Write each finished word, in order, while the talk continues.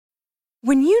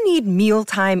When you need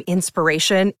mealtime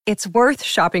inspiration, it's worth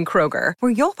shopping Kroger,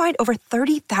 where you'll find over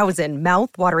 30,000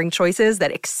 mouth-watering choices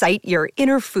that excite your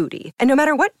inner foodie. And no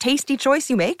matter what tasty choice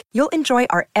you make, you'll enjoy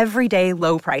our everyday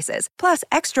low prices, plus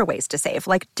extra ways to save,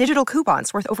 like digital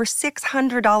coupons worth over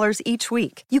 $600 each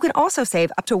week. You can also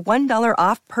save up to $1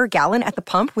 off per gallon at the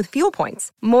pump with fuel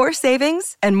points. More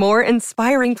savings and more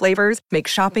inspiring flavors make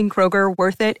shopping Kroger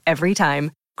worth it every time.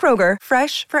 Kroger,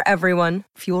 fresh for everyone.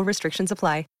 Fuel restrictions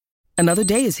apply. Another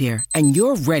day is here, and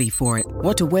you're ready for it.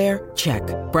 What to wear? Check.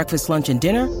 Breakfast, lunch, and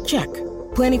dinner? Check.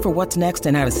 Planning for what's next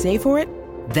and how to save for it?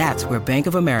 That's where Bank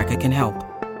of America can help.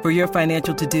 For your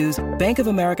financial to-dos, Bank of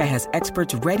America has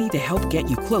experts ready to help get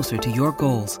you closer to your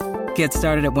goals. Get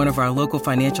started at one of our local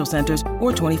financial centers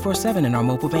or 24/7 in our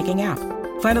mobile banking app.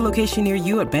 Find a location near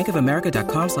you at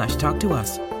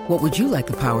bankofamerica.com/talktous. What would you like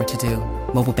the power to do?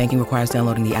 Mobile banking requires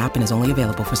downloading the app and is only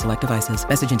available for select devices.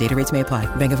 Message and data rates may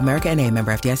apply. Bank of America N.A.,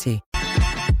 member FDIC.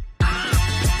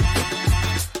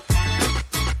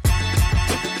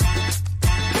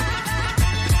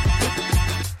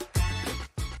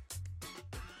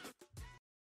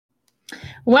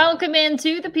 Welcome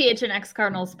into the PHNX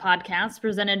Cardinals podcast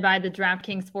presented by the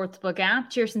DraftKings Sportsbook app.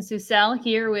 Cheerson Susel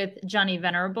here with Johnny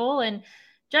Venerable. And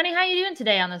Johnny, how you doing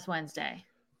today on this Wednesday?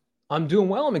 I'm doing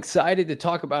well. I'm excited to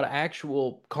talk about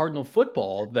actual Cardinal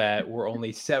football that we're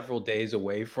only several days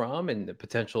away from and the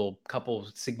potential couple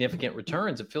significant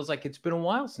returns. It feels like it's been a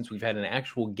while since we've had an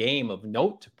actual game of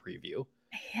note to preview.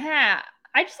 Yeah,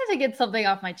 I just have to get something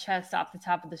off my chest off the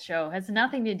top of the show. It has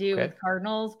nothing to do with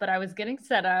Cardinals, but I was getting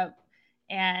set up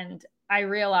and I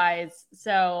realized,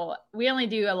 so we only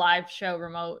do a live show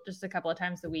remote just a couple of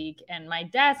times a week, and my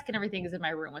desk and everything is in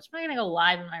my room, which I'm not going to go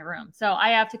live in my room. So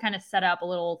I have to kind of set up a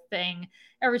little thing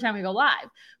every time we go live,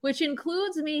 which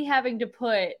includes me having to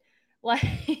put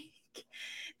like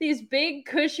these big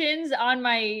cushions on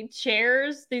my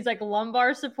chairs, these like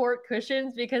lumbar support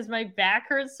cushions, because my back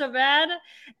hurts so bad.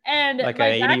 And like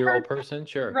an 80-year-old person,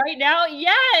 sure. Right now,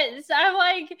 yes. I'm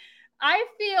like, I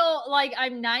feel like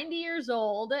I'm 90 years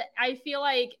old. I feel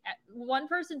like one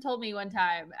person told me one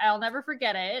time, I'll never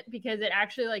forget it because it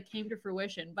actually like came to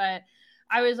fruition. But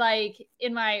I was like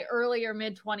in my earlier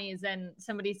mid-20s and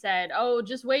somebody said, oh,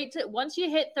 just wait till once you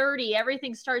hit 30,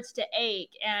 everything starts to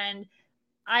ache. And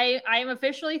I am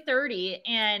officially 30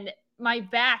 and my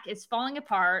back is falling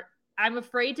apart. I'm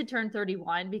afraid to turn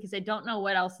 31 because I don't know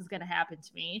what else is going to happen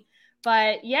to me.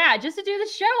 But yeah, just to do the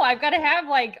show, I've got to have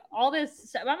like all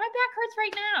this. My back hurts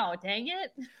right now. Dang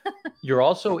it. You're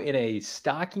also in a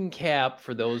stocking cap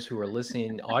for those who are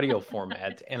listening audio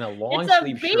format and a long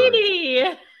sleeve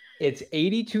shirt. It's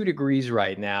 82 degrees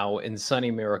right now in sunny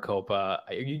Maricopa.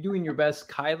 Are you doing your best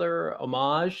Kyler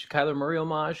Murray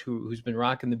homage, who's been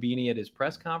rocking the beanie at his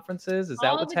press conferences? Is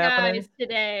that what's happening? All the guys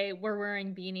today were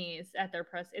wearing beanies at their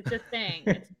press. It's a thing.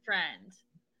 It's a trend.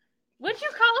 What'd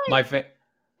you call it?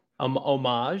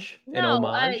 Homage. No, an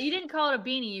homage. You didn't call it a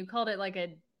beanie. You called it like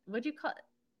a, what'd you call it?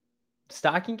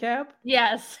 Stocking cap?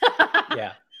 Yes.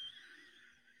 Yeah.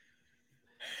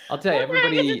 I'll tell you,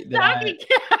 everybody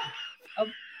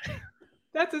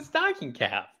that's a stocking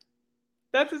cap.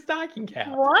 That's a stocking cap.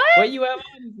 What? What you have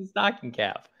on is a stocking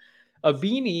cap. A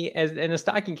beanie and a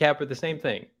stocking cap are the same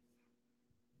thing.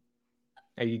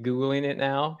 Are you Googling it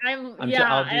now? I'll do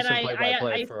some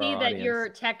play-by-play for our audience. I see that you're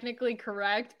technically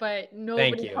correct, but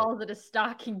nobody calls it a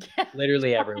stocking cap.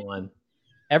 Literally everyone.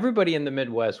 Everybody in the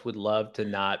Midwest would love to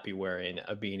not be wearing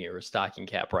a beanie or a stocking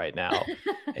cap right now.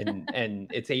 and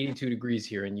it's 82 degrees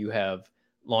here, and you have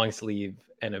long sleeve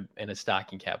and a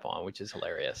stocking cap on, which is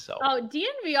hilarious. So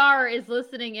DNVR is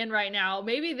listening in right now.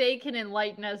 Maybe they can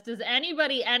enlighten us. Does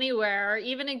anybody anywhere,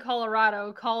 even in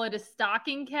Colorado, call it a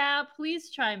stocking cap? Please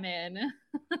chime in.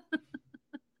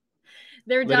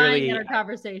 They're dying in our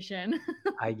conversation.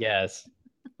 I guess.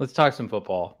 Let's talk some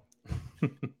football.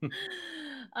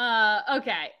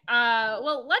 Okay.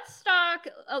 Well, let's talk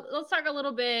a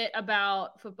little bit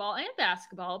about football and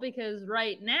basketball, because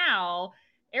right now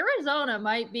Arizona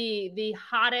might be the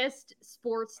hottest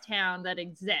sports town that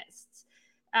exists.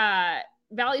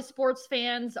 Valley sports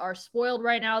fans are spoiled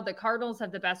right now. The Cardinals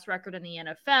have the best record in the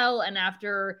NFL. And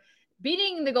after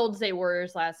beating the Golden State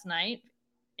Warriors last night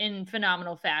in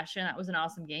phenomenal fashion, that was an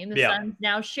awesome game. The Suns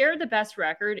now share the best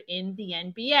record in the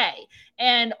NBA.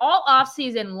 And all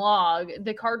offseason long,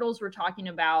 the Cardinals were talking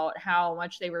about how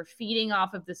much they were feeding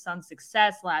off of the Suns'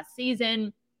 success last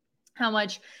season, how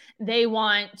much they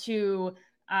want to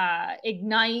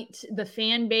ignite the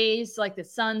fan base like the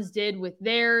Suns did with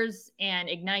theirs and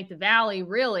ignite the Valley,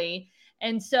 really.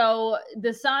 And so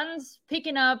the Suns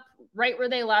picking up right where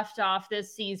they left off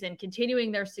this season,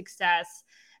 continuing their success,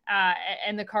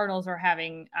 and the Cardinals are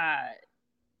having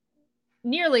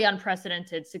nearly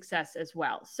unprecedented success as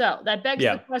well. So that begs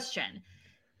the question,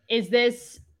 is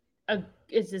this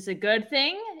a good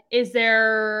thing? Is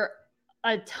there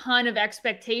a ton of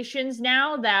expectations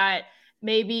now that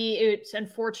maybe it's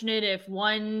unfortunate if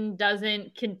one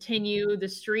doesn't continue the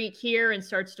streak here and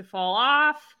starts to fall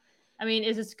off? I mean,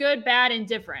 is this good, bad,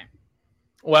 indifferent?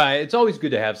 Well, it's always good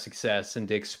to have success and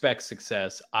to expect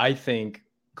success. I think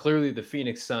clearly the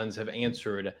Phoenix Suns have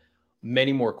answered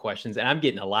many more questions, and I'm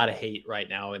getting a lot of hate right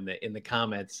now in the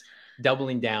comments,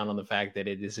 doubling down on the fact that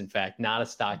it is in fact not a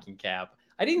stocking cap.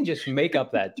 I didn't just make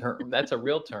up that term. That's a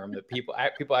real term that people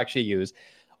actually use.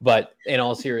 But in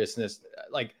all seriousness,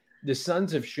 like the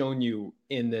Suns have shown you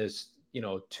in this,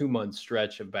 2-month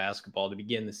stretch of basketball to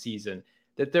begin the season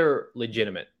that they're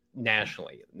legitimate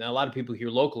nationally. Now, a lot of people here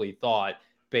locally thought,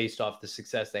 based off the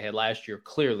success they had last year,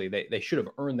 clearly they should have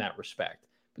earned that respect.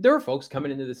 But there are folks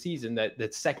coming into the season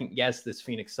that second guess this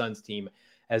Phoenix Suns team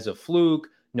as a fluke,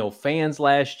 no fans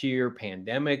last year,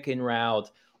 pandemic en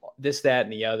route, this, that,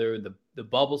 and the other. The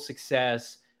bubble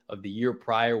success of the year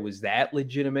prior, was that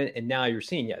legitimate? And now you're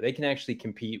seeing, they can actually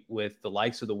compete with the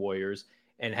likes of the Warriors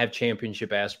and have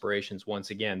championship aspirations once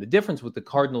again. The difference with the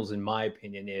Cardinals, in my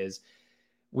opinion, is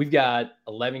we've got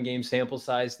 11-game sample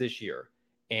size this year.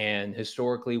 And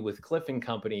historically with Cliff and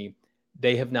company,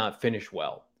 they have not finished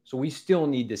well. So we still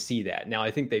need to see that. Now,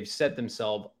 I think they've set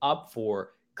themselves up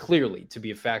for clearly to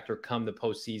be a factor come the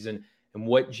postseason, and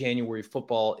what January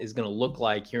football is going to look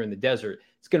like here in the desert.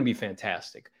 It's going to be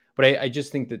fantastic. But I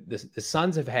just think that the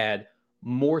Suns have had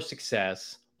more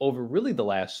success over really the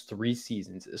last 3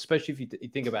 seasons, especially if you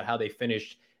think about how they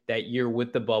finished that year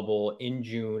with the bubble in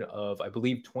June of, I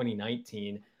believe,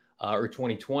 2019 or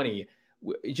 2020.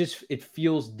 It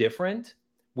feels different,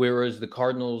 whereas the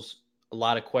Cardinals, a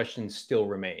lot of questions still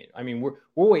remain. I mean, we're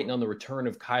waiting on the return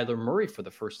of Kyler Murray for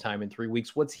the first time in 3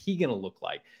 weeks. What's he going to look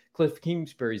like? Cliff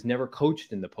Kingsbury's never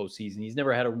coached in the postseason. He's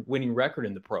never had a winning record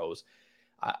in the pros.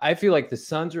 I feel like the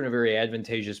Suns are in a very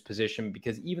advantageous position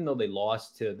because even though they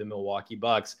lost to the Milwaukee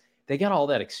Bucks, they got all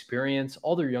that experience.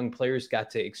 All their young players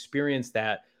got to experience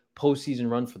that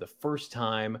postseason run for the first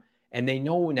time. And they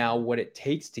know now what it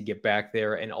takes to get back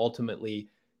there and ultimately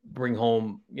bring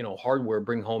home,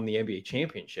 bring home the NBA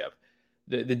championship.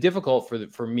 The difficult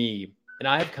for me, and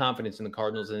I have confidence in the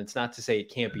Cardinals, and it's not to say it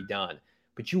can't be done,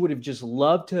 but you would have just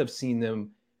loved to have seen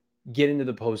them get into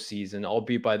the postseason,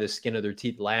 albeit by the skin of their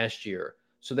teeth last year.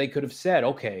 So they could have said,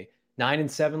 okay,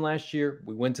 9-7 last year,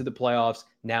 we went to the playoffs.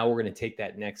 Now we're going to take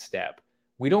that next step.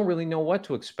 We don't really know what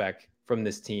to expect from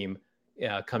this team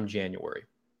come January.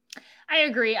 I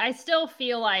agree. I still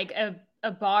feel like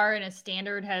a bar and a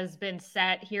standard has been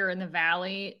set here in the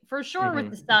Valley for sure with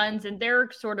the Suns, and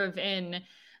they're sort of in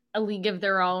a league of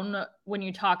their own when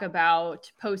you talk about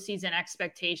postseason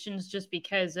expectations, just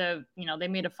because of, they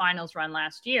made a finals run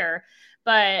last year.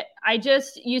 But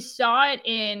you saw it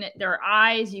in their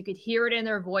eyes. You could hear it in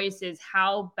their voices,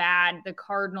 how bad the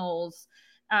Cardinals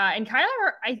and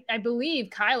Kyler, I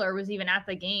believe Kyler was even at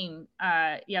the game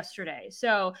yesterday.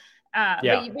 So, but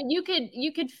you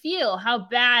could feel how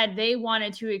bad they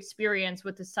wanted to experience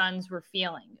what the Suns were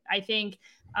feeling. I think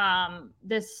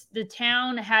the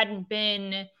town hadn't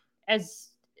been as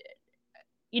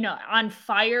on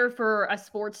fire for a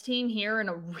sports team here in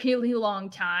a really long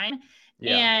time.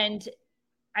 Yeah. And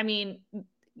I mean,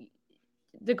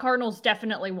 the Cardinals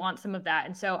definitely want some of that.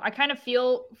 And so I kind of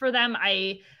feel for them.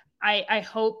 I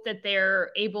hope that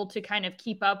they're able to kind of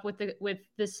keep up with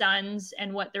the Suns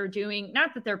and what they're doing.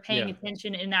 Not that they're paying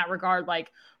attention in that regard,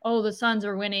 like, oh, the Suns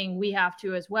are winning, we have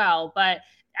to as well. But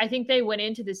I think they went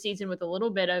into the season with a little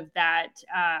bit of that,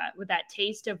 with that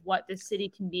taste of what this city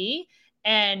can be,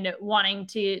 and wanting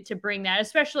to bring that,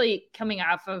 especially coming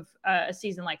off of a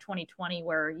season like 2020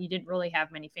 where you didn't really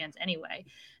have many fans anyway.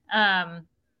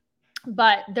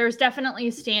 But there's definitely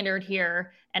a standard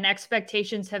here, and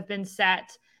expectations have been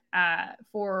set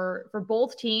for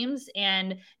both teams.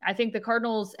 And I think the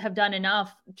Cardinals have done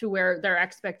enough to where their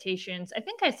expectations, I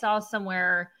think I saw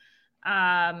somewhere,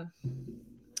 I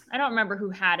don't remember who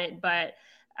had it, but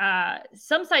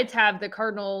some sites have the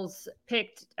Cardinals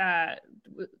picked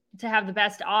to have the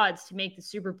best odds to make the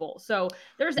Super Bowl. So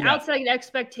there's outside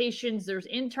expectations, there's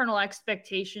internal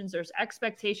expectations, there's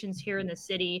expectations here in the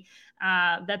city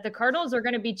that the Cardinals are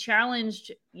going to be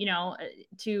challenged,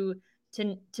 to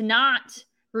not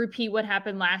repeat what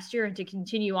happened last year and to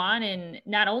continue on and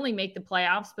not only make the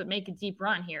playoffs, but make a deep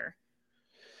run here.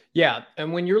 Yeah.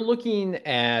 And when you're looking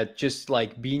at just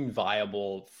like being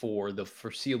viable for the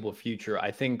foreseeable future,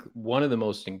 I think one of the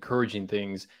most encouraging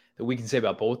things that we can say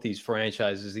about both these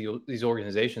franchises, these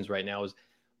organizations right now, is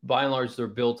by and large, they're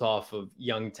built off of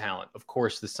young talent. Of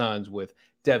course, the Suns with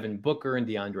Devin Booker and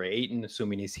DeAndre Ayton,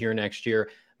 assuming he's here next year,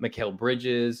 Mikal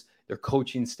Bridges. Their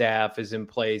coaching staff is in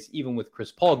place, even with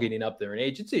Chris Paul getting up there in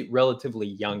age. It's a relatively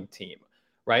young team,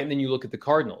 right? And then you look at the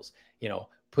Cardinals,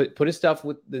 put his stuff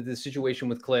with the situation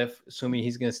with Cliff, assuming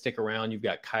he's going to stick around. You've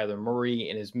got Kyler Murray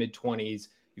in his mid-20s.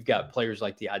 You've got players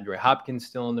like DeAndre Hopkins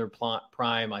still in their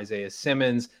prime, Isaiah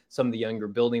Simmons, some of the younger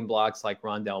building blocks like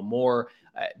Rondale Moore.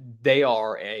 They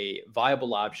are a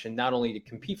viable option, not only to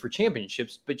compete for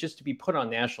championships, but just to be put on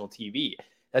national TV.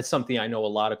 That's something I know a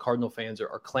lot of Cardinal fans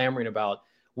are clamoring about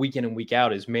week in and week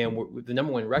out is, man, we're the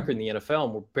number one record in the NFL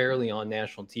and we're barely on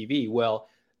national TV. Well,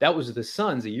 that was the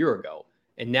Suns a year ago.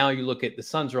 And now you look at the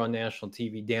Suns are on national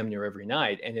TV damn near every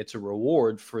night, and it's a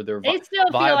reward for their They still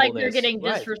feel like they're getting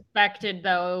disrespected,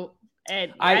 though.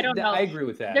 And I don't know. I agree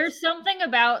with that. There's something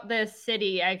about this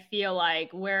city, I feel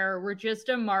like, where we're just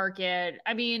a market.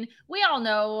 I mean, we all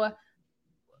know.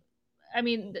 I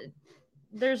mean,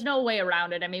 there's no way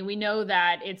around it. I mean, we know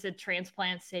that it's a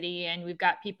transplant city, and we've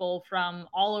got people from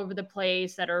all over the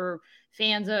place that are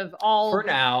fans of all. For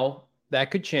now, that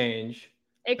could change.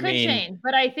 It could change,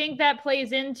 but I think that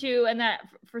plays into, and that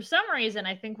for some reason,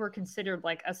 I think we're considered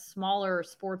like a smaller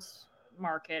sports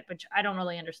market, which I don't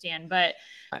really understand. But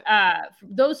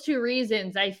those two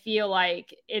reasons, I feel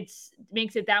like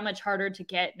makes it that much harder to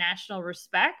get national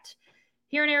respect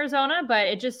here in Arizona. But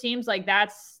it just seems like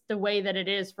that's the way that it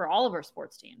is for all of our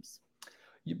sports teams.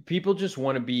 People just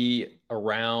want to be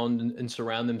around and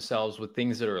surround themselves with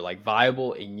things that are like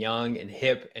viable and young and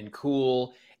hip and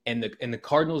cool. And the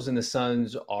Cardinals and the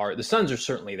Suns are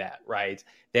certainly that, right?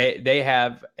 They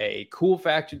have a cool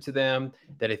factor to them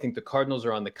that I think the Cardinals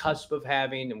are on the cusp of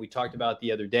having. And we talked about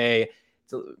the other day,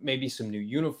 maybe some new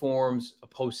uniforms, a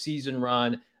postseason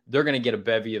run. They're going to get a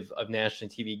bevy of national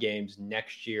TV games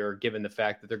next year, given the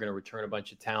fact that they're going to return a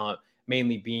bunch of talent,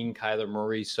 mainly being Kyler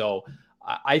Murray. So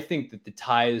I think that the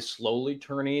tide is slowly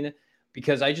turning,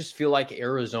 because I just feel like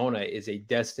Arizona is a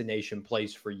destination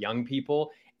place for young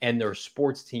people. And their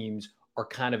sports teams are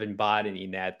kind of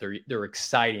embodying that. They're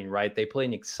exciting, right? They play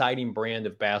an exciting brand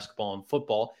of basketball and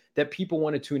football that people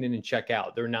want to tune in and check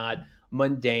out. They're not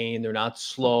mundane. They're not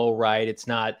slow, right? It's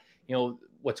not,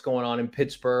 what's going on in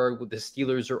Pittsburgh with the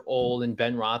Steelers are old and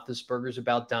Ben Roethlisberger's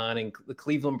about done, and the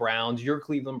Cleveland Browns, your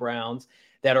Cleveland Browns,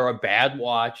 that are a bad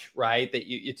watch, right?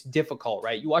 It's difficult,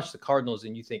 right? You watch the Cardinals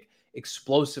and you think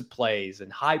explosive plays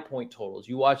and high point totals.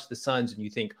 You watch the Suns and you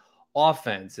think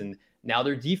offense, and now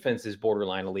their defense is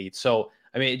borderline elite. So,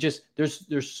 I mean,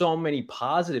 there's so many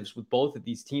positives with both of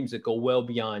these teams that go well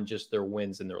beyond just their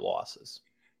wins and their losses.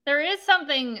 There is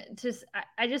something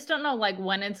I just don't know like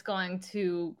when it's going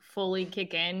to fully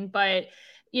kick in, but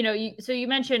so you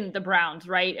mentioned the Browns,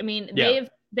 right? I mean,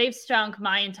 they've stunk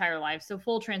my entire life. So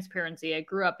full transparency, I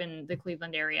grew up in the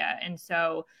Cleveland area. And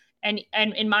so, and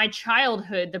in my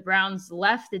childhood, the Browns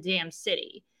left the damn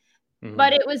city. Mm-hmm.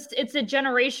 But it's a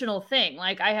generational thing.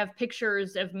 Like I have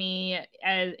pictures of me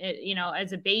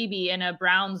as a baby in a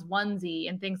Browns onesie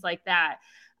and things like that.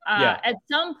 At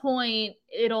some point,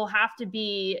 it'll have to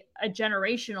be a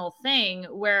generational thing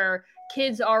where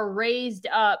kids are raised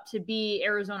up to be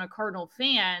Arizona Cardinal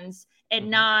fans and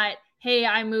not, hey,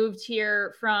 I moved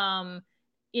here from,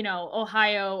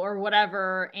 Ohio or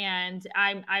whatever. And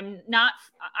I'm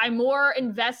more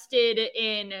invested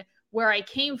in where I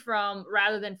came from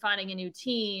rather than finding a new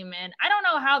team. And I don't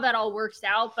know how that all works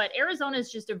out, but Arizona is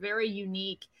just a very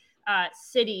unique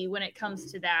city when it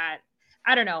comes to that.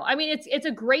 I don't know. I mean,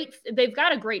 they've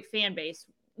got a great fan base,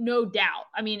 no doubt.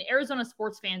 I mean, Arizona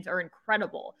sports fans are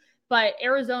incredible, but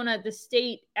Arizona, the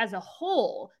state as a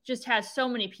whole, just has so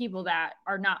many people that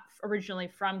are not originally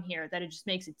from here that it just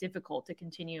makes it difficult to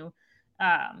continue,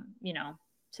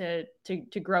 to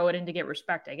grow it and to get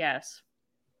respect, I guess.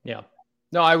 Yeah.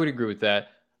 No, I would agree with that.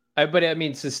 But I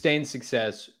mean, sustained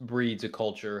success breeds a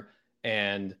culture.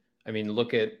 And I mean,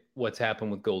 look at what's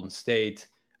happened with Golden State.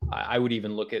 I would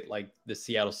even look at like the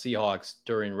Seattle Seahawks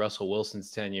during Russell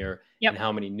Wilson's tenure and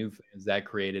how many new fans that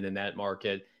created in that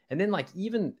market. And then like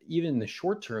even in the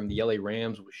short term, the LA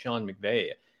Rams with Sean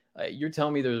McVay. You're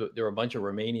telling me there are a bunch of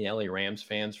remaining LA Rams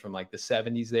fans from like the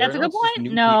 70s there? That's a good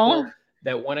point. No.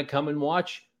 That want to come and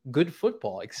watch good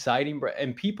football, exciting.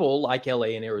 And people like LA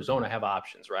and Arizona have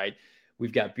options, right?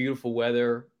 We've got beautiful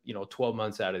weather, 12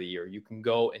 months out of the year. You can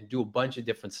go and do a bunch of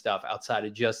different stuff outside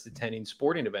of just attending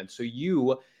sporting events. So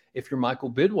you, if you're Michael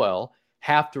Bidwell,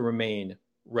 have to remain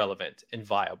relevant and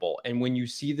viable. And when you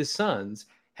see the Suns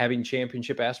having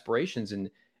championship aspirations, and,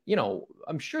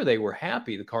 I'm sure they were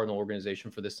happy, the Cardinal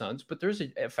organization, for the Suns, but there's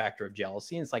a factor of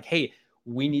jealousy. And it's like, hey,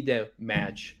 we need to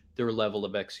match their level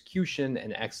of execution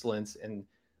and excellence. And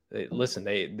listen,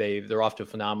 they're off to a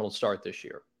phenomenal start this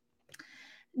year.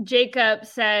 Jacob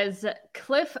says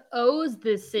Cliff owes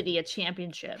this city a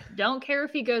championship. Don't care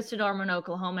if he goes to Norman,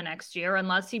 Oklahoma next year,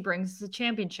 unless he brings us a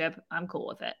championship. I'm cool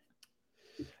with it.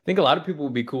 I think a lot of people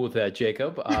would be cool with that,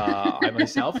 Jacob. I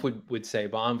myself would say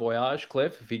bon voyage,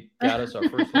 Cliff, if he got us our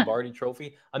first Lombardi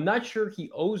trophy. I'm not sure he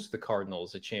owes the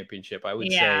Cardinals a championship. I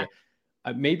would say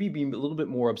maybe be a little bit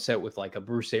more upset with like a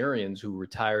Bruce Arians who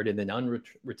retired and then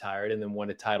unretired and then won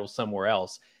a title somewhere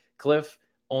else. Cliff,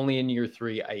 only in year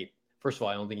 3. First of all,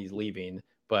 I don't think he's leaving,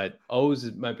 but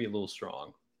owes might be a little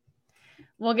strong.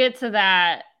 We'll get to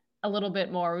that a little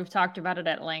bit more. We've talked about it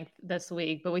at length this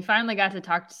week, but we finally got to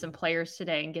talk to some players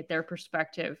today and get their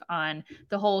perspective on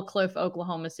the whole Cliff,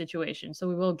 Oklahoma situation. So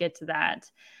we will get to that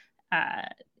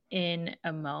in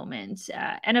a moment.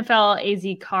 NFL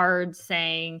AZ Cards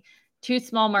saying, 2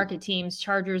 small market teams,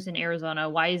 Chargers and Arizona.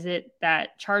 Why is it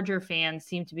that Charger fans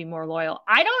seem to be more loyal?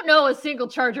 I don't know a single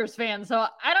Chargers fan, so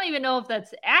I don't even know if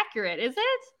that's accurate. Is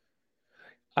it?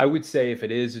 I would say if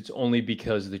it is, it's only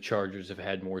because the Chargers have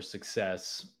had more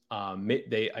success. I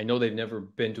know they've never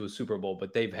been to a Super Bowl,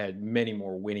 but they've had many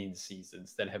more winning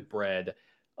seasons that have bred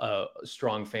a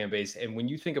strong fan base. And when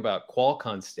you think about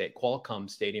Qualcomm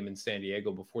Stadium in San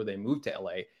Diego before they moved to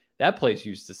LA, that place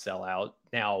used to sell out.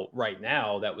 Now, right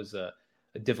now, that was a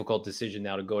difficult decision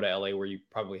now to go to LA where you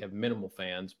probably have minimal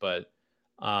fans. But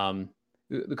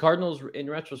the Cardinals, in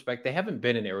retrospect, they haven't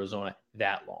been in Arizona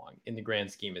that long in the grand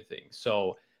scheme of things.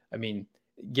 So, I mean,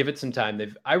 give it some time.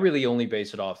 I really only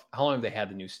base it off how long have they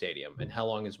had the new stadium and how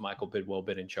long has Michael Bidwell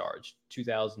been in charge?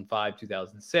 2005,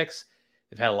 2006.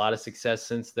 They've had a lot of success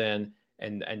since then.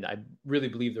 And I really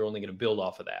believe they're only going to build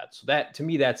off of that. So that, to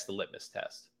me, that's the litmus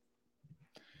test.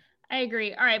 I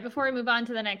agree. All right, before we move on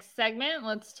to the next segment,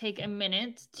 let's take a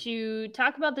minute to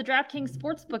talk about the DraftKings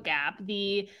Sportsbook app,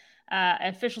 the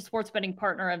official sports betting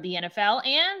partner of the NFL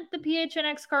and the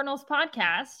PHNX Cardinals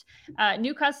podcast.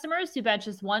 New customers who bet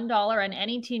just $1 on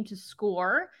any team to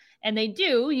score, and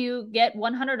you get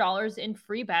 $100 in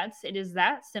free bets. It is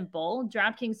that simple.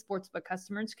 DraftKings Sportsbook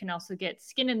customers can also get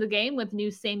skin in the game with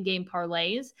new same-game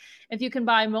parlays. If you can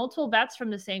buy multiple bets from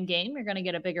the same game, you're going to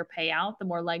get a bigger payout. The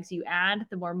more legs you add,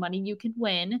 the more money you can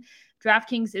win.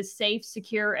 DraftKings is safe,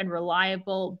 secure, and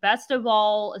reliable. Best of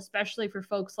all, especially for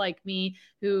folks like me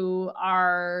who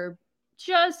are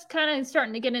just kind of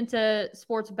starting to get into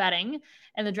sports betting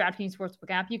and the DraftKings Sportsbook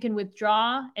app, you can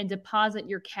withdraw and deposit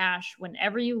your cash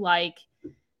whenever you like,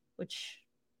 which,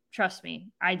 trust me,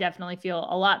 I definitely feel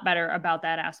a lot better about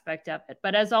that aspect of it.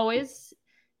 But as always,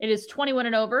 it is 21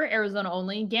 and over, Arizona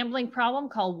only. Gambling problem?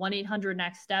 Call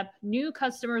 1-800-NEXT-STEP. New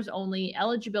customers only.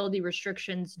 Eligibility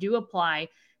restrictions do apply.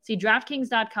 See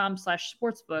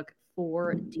DraftKings.com/sportsbook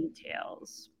for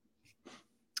details.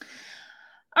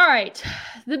 All right,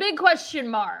 the big question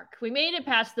mark. We made it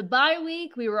past the bye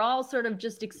week. We were all sort of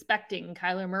just expecting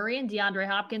Kyler Murray and DeAndre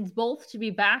Hopkins both to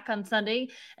be back on Sunday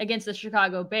against the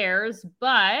Chicago Bears,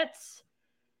 but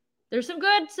there's some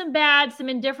good, some bad, some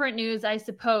indifferent news, I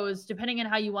suppose, depending on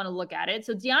how you want to look at it.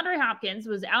 So DeAndre Hopkins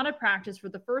was out of practice for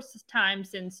the first time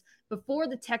since before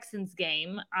the Texans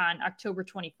game on October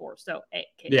 24th. So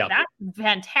that's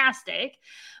fantastic.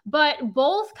 But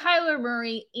both Kyler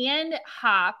Murray and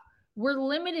Hop were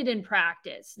limited in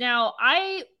practice. Now,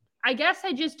 I guess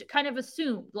I just kind of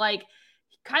assumed, like,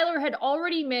 Kyler had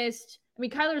already missed. I mean,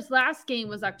 Kyler's last game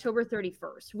was October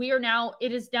 31st.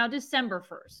 It is now December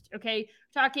 1st. Okay.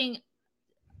 We're talking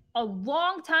a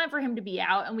long time for him to be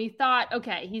out. And we thought,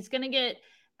 okay, he's going to get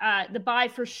the bye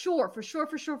for sure.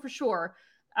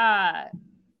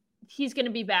 He's going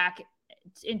to be back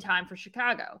in time for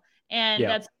Chicago. And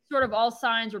that's sort of all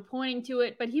signs were pointing to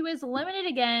it, but he was limited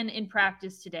again in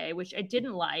practice today, which I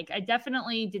didn't like. I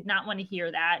definitely did not want to hear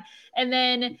that. And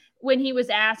then when he was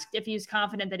asked if he was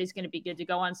confident that he's going to be good to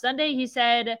go on Sunday, he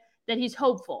said that he's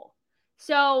hopeful.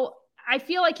 So I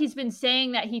feel like he's been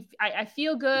saying that I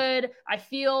feel good. I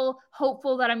feel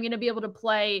hopeful that I'm going to be able to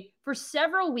play for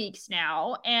several weeks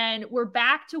now. And we're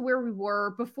back to where we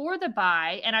were before the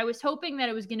bye. And I was hoping that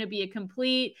it was going to be a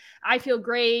complete, I feel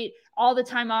great, all the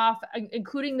time off,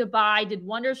 including the bye, did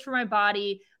wonders for my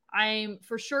body. I'm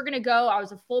for sure going to go. I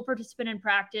was a full participant in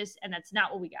practice, and that's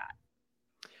not what we got.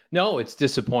 No, it's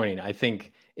disappointing. I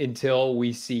think until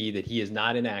we see that he is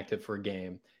not inactive for a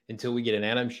game, until we get an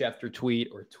Adam Schefter tweet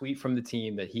or tweet from the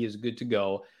team that he is good to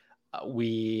go,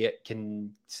 we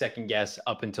can second guess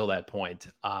up until that point.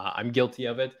 I'm guilty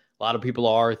of it. A lot of people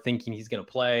are thinking he's going to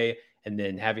play and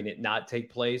then having it not take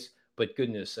place. But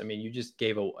goodness, I mean, you just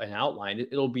gave an outline.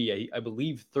 It'll be, I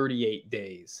believe, 38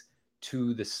 days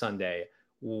to the Sunday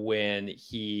when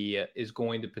he is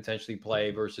going to potentially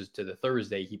play versus to the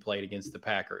Thursday he played against the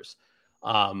Packers.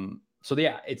 So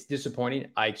yeah, it's disappointing.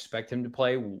 I expect him to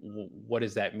play. What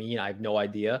does that mean? I have no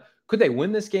idea. Could they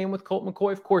win this game with Colt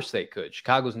McCoy? Of course they could.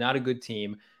 Chicago's not a good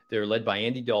team. They're led by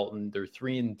Andy Dalton. They're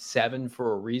 3-7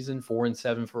 for a reason,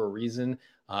 4-7 for a reason.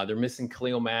 They're missing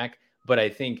Khalil Mack. But I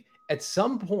think at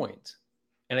some point,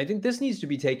 and I think this needs to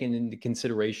be taken into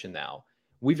consideration now,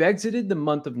 we've exited the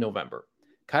month of November.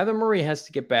 Kyler Murray has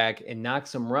to get back and knock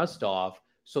some rust off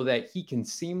so that he can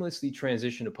seamlessly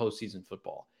transition to postseason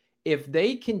football. If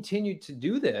they continue to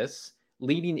do this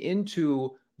leading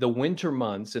into the winter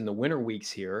months and the winter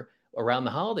weeks here around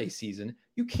the holiday season,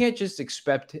 you can't just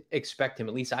expect him,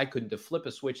 at least I couldn't, to flip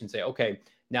a switch and say, okay,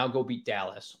 now go beat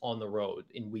Dallas on the road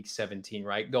in week 17,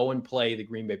 right? Go and play the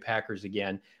Green Bay Packers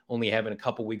again, only having a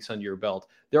couple weeks under your belt.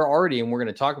 They're already, and we're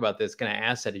going to talk about this, going to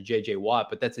asset a J.J. Watt,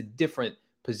 but that's a different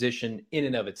position in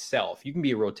and of itself. You can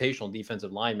be a rotational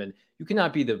defensive lineman. You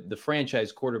cannot be the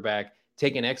franchise quarterback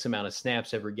taking X amount of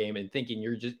snaps every game and thinking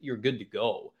you're good to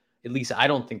go. At least I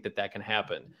don't think that can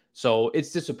happen. So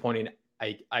it's disappointing.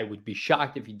 I would be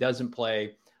shocked if he doesn't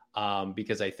play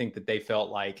because I think that they felt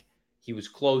like he was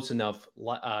close enough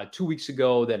 2 weeks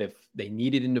ago that if they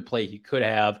needed him to play, he could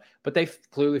have. But they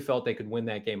clearly felt they could win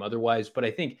that game otherwise. But I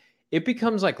think it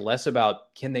becomes like less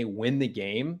about can they win the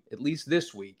game, at least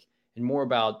this week, and more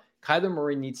about Kyler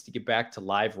Murray needs to get back to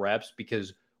live reps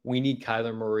because we need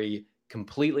Kyler Murray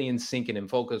completely in sync and in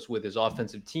focus with his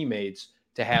offensive teammates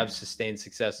to have sustained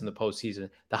success in the postseason.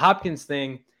 The Hopkins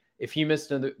thing, if he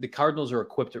missed another, the Cardinals are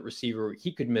equipped at receiver.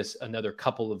 He could miss another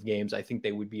couple of games. I think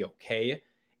they would be okay.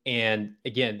 And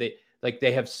again,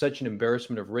 they have such an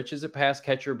embarrassment of riches at pass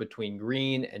catcher between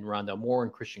Green and Rondale Moore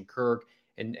and Christian Kirk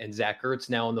and Zach Ertz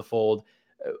now in the fold.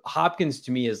 Hopkins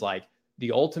to me is like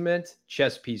the ultimate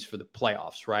chess piece for the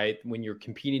playoffs, right? When you're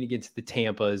competing against the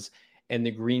Tampas and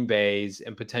the Green Bays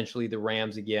and potentially the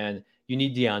Rams again, you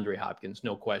need DeAndre Hopkins,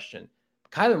 no question.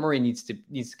 Kyler Murray needs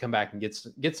to come back and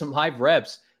get some live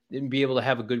reps and be able to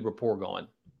have a good rapport going.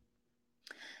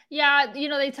 Yeah,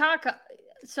 they talk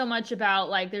so much about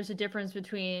like there's a difference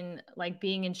between like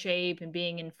being in shape and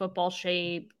being in football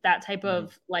shape, that type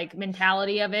of like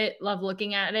mentality of it. Love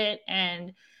looking at it.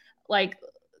 And like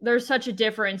there's such a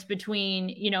difference between,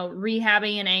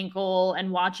 rehabbing an ankle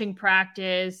and watching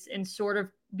practice and sort of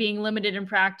being limited in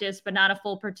practice, but not a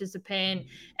full participant,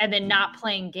 and then not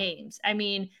playing games. I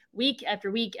mean, week after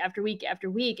week after week after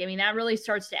week, I mean, that really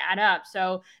starts to add up.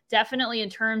 So definitely in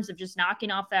terms of just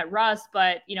knocking off that rust,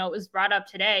 but, it was brought up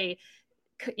today,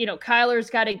 Kyler's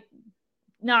got to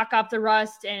knock off the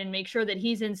rust and make sure that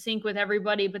he's in sync with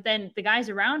everybody. But then the guys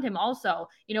around him also,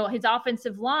 his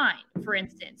offensive line, for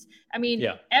instance. I mean,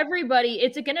 everybody,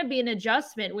 it's going to be an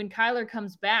adjustment when Kyler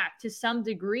comes back to some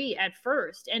degree at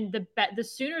first. And the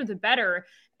sooner the better,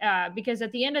 because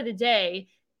at the end of the day,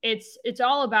 it's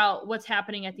all about what's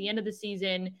happening at the end of the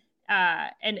season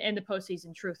and the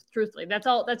postseason. Truthfully, that's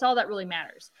all that really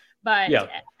matters. But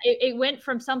it went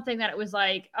from something that it was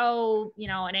like,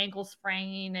 an ankle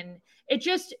sprain. And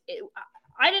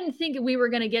I didn't think we were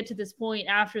going to get to this point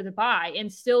after the bye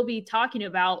and still be talking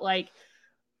about like,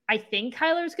 I think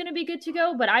Kyler's going to be good to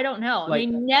go, but I don't know. I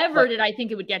mean, never did I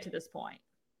think it would get to this point.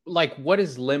 Like, what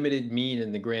does limited mean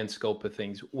in the grand scope of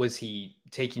things? Was he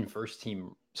taking first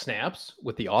team snaps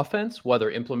with the offense while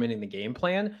they're implementing the game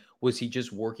plan? Was he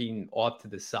just working off to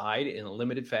the side in a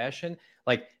limited fashion?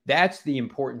 Like, that's the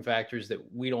important factors that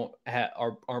we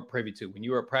aren't privy to. When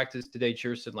you were at practice today,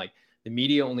 Chierstin, like the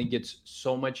media only gets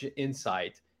so much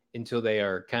insight until they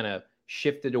are kind of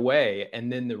shifted away.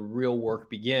 And then the real work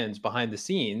begins behind the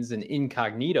scenes and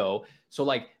incognito. So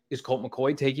like, is Colt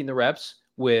McCoy taking the reps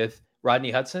with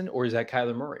Rodney Hudson, or is that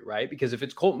Kyler Murray, right? Because if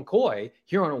it's Colt McCoy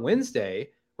here on a Wednesday,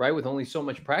 right, with only so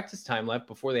much practice time left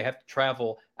before they have to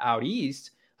travel out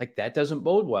east, like that doesn't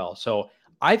bode well. So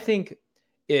I think,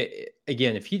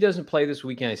 again, if he doesn't play this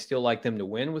weekend, I still like them to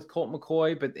win with Colt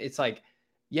McCoy. But it's like,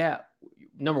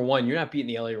 number one, you're not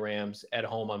beating the LA Rams at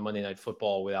home on Monday Night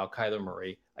Football without Kyler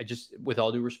Murray. With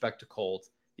all due respect to Colt,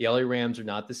 the LA Rams are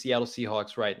not the Seattle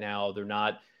Seahawks right now. They're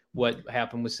not what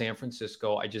happened with San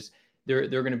Francisco. They're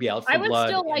going to be out for blood. I would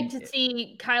still like to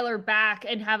see Kyler back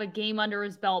and have a game under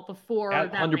his belt before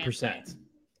that. 100%.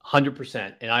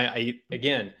 100%. And I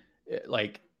again,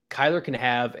 like Kyler can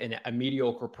have a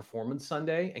mediocre performance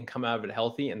Sunday and come out of it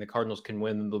healthy, and the Cardinals can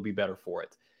win, and they'll be better for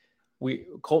it.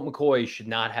 Colt McCoy should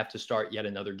not have to start yet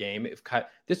another game. It's going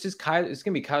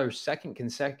to be Kyler's second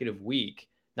consecutive week,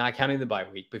 not counting the bye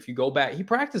week. But if you go back, he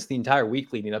practiced the entire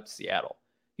week leading up to Seattle.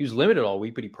 He was limited all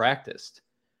week, but he practiced,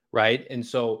 right? And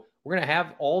so we're going to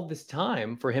have all this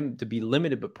time for him to be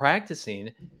limited but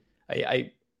practicing.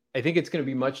 I think it's going to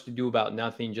be much to do about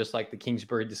nothing, just like the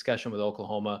Kingsbury discussion with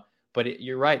Oklahoma. But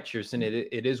you're right, Kirsten.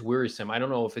 It is wearisome. I don't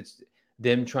know if it's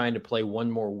them trying to play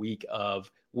one more week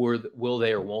of will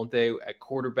they or won't they at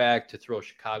quarterback to throw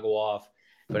Chicago off.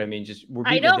 But I mean,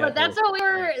 I know, but that's what we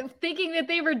were thinking that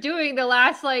they were doing the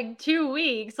last like 2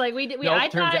 weeks. Like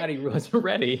turns out he wasn't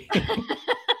ready.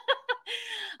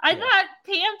 I thought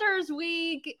Panthers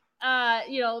week,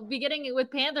 beginning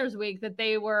with Panthers week, that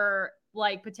they were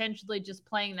like potentially just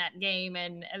playing that game.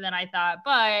 And then I thought,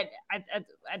 but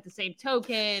at the same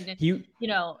token, go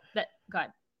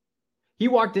ahead. He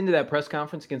walked into that press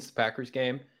conference against the Packers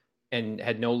game and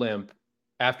had no limp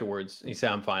afterwards. He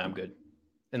said, I'm fine, I'm good.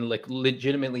 And like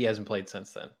legitimately hasn't played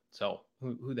since then. So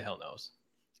who the hell knows?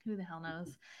 Who the hell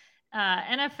knows?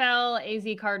 NFL,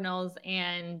 AZ Cardinals,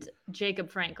 and Jacob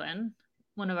Franklin,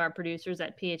 one of our producers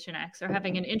at PHNX, are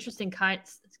having an interesting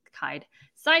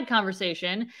side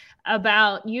conversation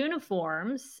about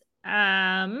uniforms.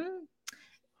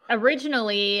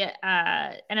 Originally,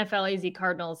 NFL AZ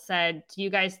Cardinals said, do you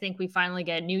guys think we finally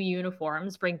get new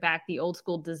uniforms, bring back the old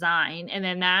school design? And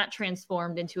then that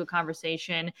transformed into a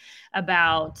conversation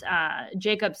about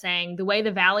Jacob saying the way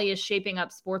the Valley is shaping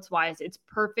up sports-wise, it's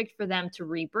perfect for them to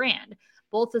rebrand.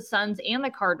 Both the Suns and the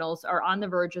Cardinals are on the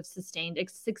verge of sustained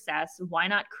success. Why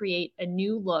not create a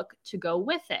new look to go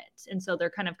with it? And so they're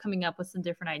kind of coming up with some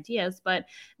different ideas, but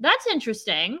that's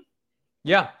interesting.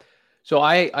 Yeah. So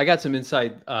I got some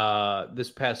insight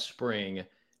this past spring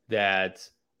that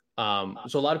so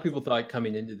a lot of people thought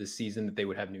coming into the season that they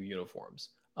would have new uniforms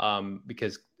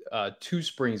because 2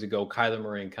 springs ago, Kyler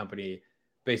Murray and company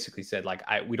basically said, like,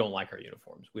 we don't like our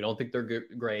uniforms. We don't think they're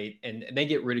great. And they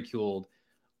get ridiculed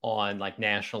on like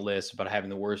national lists about having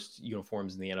the worst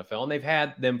uniforms in the NFL. And they've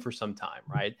had them for some time,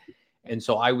 right? And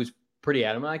so I was pretty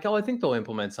adamant, like, I think they'll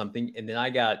implement something. And then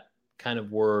I got kind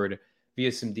of word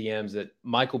via some DMs that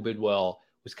Michael Bidwell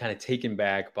was kind of taken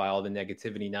back by all the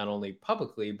negativity, not only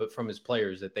publicly, but from his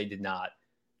players, that they did not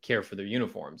care for their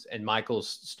uniforms. And Michael's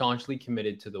staunchly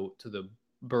committed to the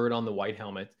bird on the white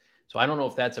helmet. So I don't know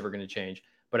if that's ever going to change,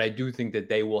 but I do think that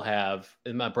they will have,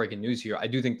 I'm not breaking news here, I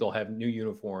do think they'll have new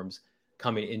uniforms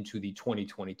coming into the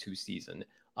 2022 season.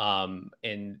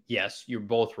 And yes, you're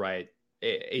both right.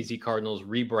 AZ Cardinals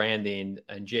rebranding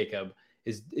and Jacob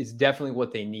is definitely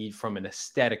what they need from an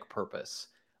aesthetic purpose.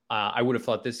 I would have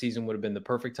thought this season would have been the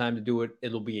perfect time to do it.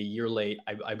 It'll be a year late.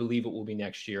 I believe it will be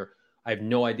next year. I have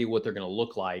no idea what they're going to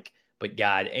look like, but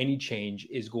God, any change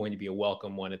is going to be a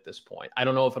welcome one at this point. I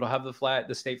don't know if it'll have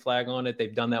the state flag on it.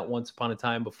 They've done that once upon a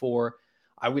time before.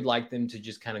 I would like them to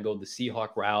just kind of go the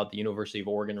Seahawk route, the University of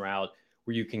Oregon route,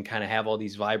 where you can kind of have all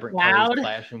these vibrant colors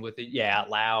clashing with it. Yeah,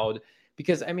 loud.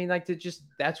 Because I mean, like,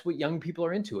 that's what young people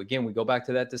are into. Again, we go back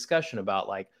to that discussion about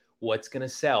like what's going to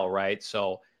sell, right?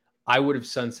 So I would have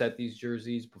sunset these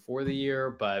jerseys before the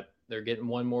year, but they're getting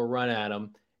one more run at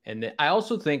them. And then I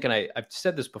also think, and I've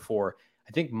said this before,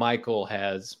 I think Michael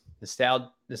has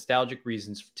nostalgic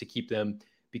reasons to keep them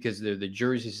because they're the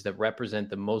jerseys that represent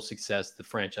the most success the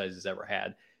franchise has ever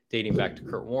had, dating back to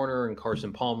Kurt Warner and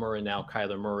Carson Palmer and now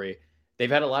Kyler Murray. They've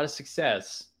had a lot of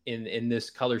success in this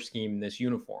color scheme, this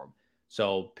uniform.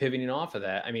 So pivoting off of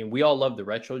that, I mean, we all love the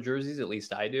retro jerseys, at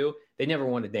least I do. They never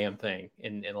won a damn thing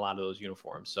in a lot of those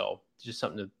uniforms. So it's just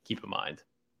something to keep in mind.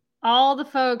 All the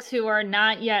folks who are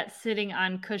not yet sitting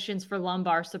on cushions for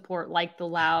lumbar support like the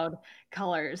loud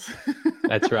colors.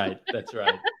 That's right. That's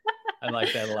right. I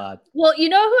like that a lot. Well, you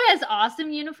know who has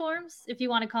awesome uniforms, if you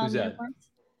want to call them uniforms?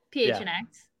 PHNX. Yeah.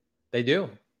 They do.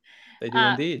 They do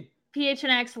indeed.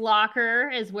 PHNX Locker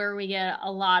is where we get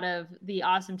a lot of the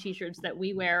awesome t-shirts that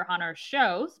we wear on our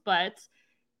shows, but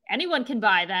anyone can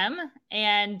buy them.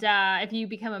 And if you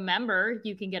become a member,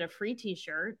 you can get a free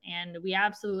t-shirt. And we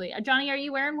absolutely, Johnny, are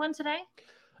you wearing one today?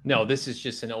 No, this is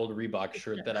just an old Reebok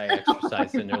shirt that I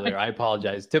exercised in earlier. I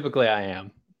apologize. Typically I am.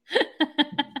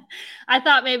 I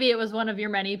thought maybe it was one of your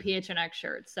many PHNX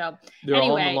shirts. So they're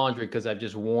all in the laundry because I've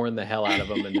just worn the hell out of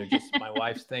them. And they're just, my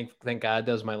wife's thank God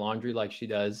does my laundry like she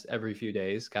does every few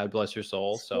days. God bless her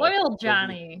soul. So spoiled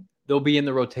Johnny. They'll be in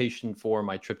the rotation for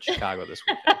my trip to Chicago this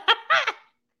weekend.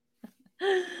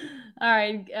 All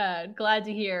right. Glad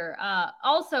to hear.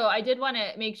 Also, I did want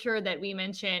to make sure that we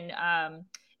mention,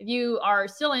 if you are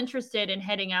still interested in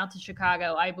heading out to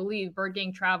Chicago, I believe Bird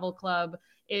Gang Travel Club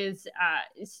is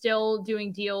still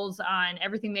doing deals on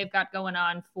everything they've got going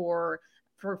on for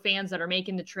fans that are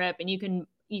making the trip. And you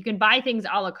can buy things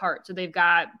a la carte. So they've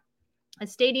got a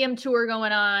stadium tour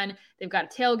going on. They've got a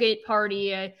tailgate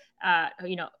party.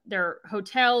 Their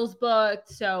hotels booked.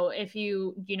 So if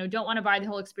you don't want to buy the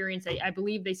whole experience, I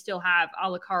believe they still have a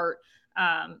la carte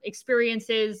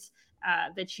experiences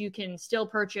that you can still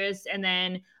purchase. And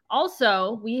then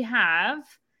also we have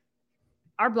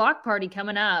our block party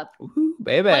coming up. Ooh,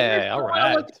 baby. All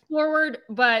right. Look forward,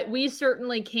 but we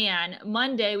certainly can.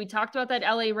 Monday, we talked about that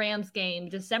LA Rams game,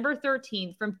 December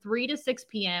 13th from 3 to 6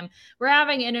 p.m. We're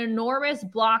having an enormous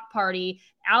block party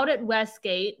out at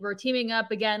Westgate. We're teaming up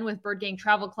again with Bird Gang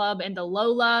Travel Club and the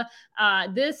Lola.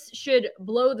 This should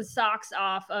blow the socks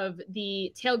off of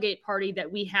the tailgate party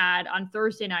that we had on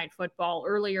Thursday Night Football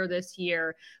earlier this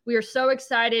year. We are so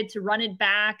excited to run it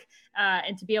back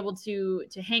and to be able to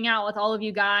hang out with all of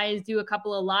you guys, do a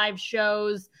couple of live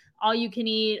shows, all you can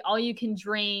eat, all you can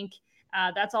drink.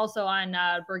 That's also on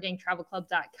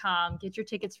birdgangtravelclub.com. Get your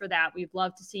tickets for that. We'd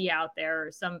love to see you out there.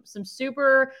 Some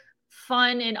super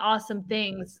fun and awesome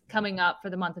things coming up for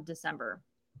the month of December.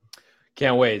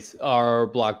 Can't wait. Our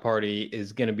block party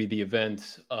is going to be the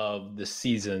event of the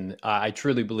season. I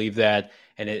truly believe that.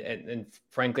 And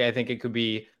frankly, I think it could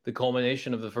be the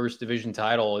culmination of the first division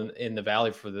title in the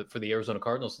Valley for the Arizona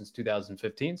Cardinals since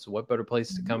 2015. So what better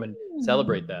place to come and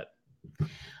celebrate that?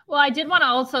 Well, I did want to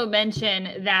also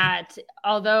mention that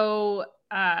although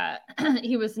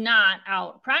he was not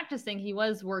out practicing, he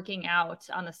was working out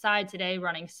on the side today,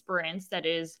 running sprints. That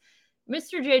is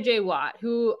Mr. JJ Watt,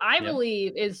 who I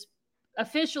believe is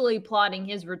officially plotting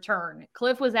his return.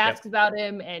 Cliff was asked about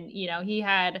him, and he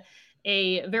had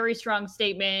a very strong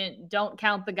statement. Don't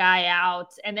count the guy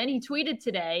out. And then he tweeted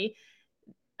today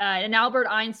an Albert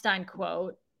Einstein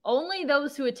quote: "Only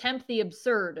those who attempt the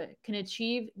absurd can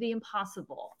achieve the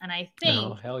impossible." And I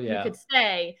think you could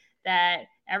say that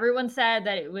everyone said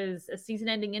that it was a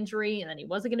season-ending injury and then he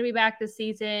wasn't going to be back this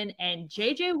season. And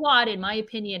JJ Watt, in my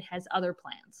opinion, has other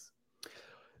plans.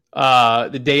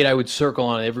 The date I would circle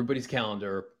on everybody's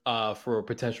calendar for a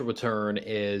potential return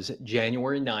is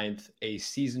January 9th, a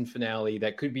season finale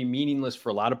that could be meaningless for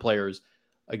a lot of players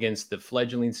against the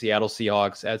fledgling Seattle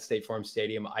Seahawks at State Farm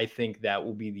Stadium. I think that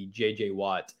will be the JJ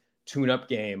Watt tune-up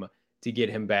game to get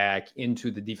him back into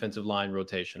the defensive line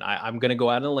rotation. I'm going to go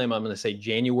out on a limb. I'm going to say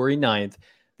January 9th,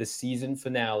 the season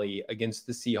finale against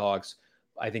the Seahawks.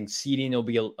 I think seeding will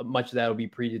be much of that will be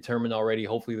predetermined already.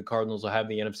 Hopefully the Cardinals will have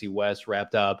the NFC West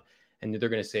wrapped up, and they're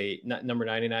going to say number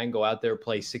 99, go out there,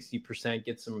 play 60%,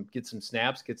 get some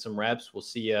snaps, get some reps. We'll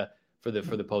see you for the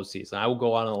postseason. I will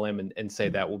go out on a limb and say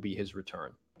that will be his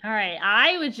return. All right.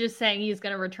 I was just saying he's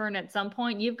going to return at some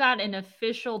point. You've got an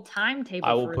official timetable.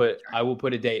 I will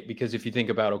put a date, because if you think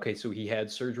about, okay, so he had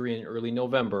surgery in early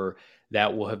November,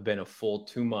 that will have been a full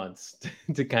 2 months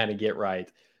to kind of get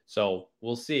right. So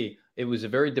we'll see. It was a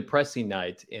very depressing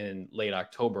night in late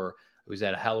October. I was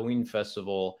at a Halloween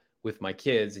festival with my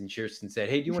kids, and Kirsten said,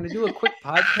 "Hey, do you want to do a quick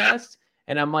podcast?"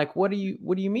 And I'm like, "What do you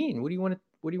mean? What do you want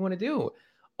to do?"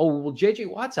 "Oh, well, JJ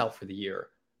Watt's out for the year."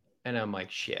 And I'm like,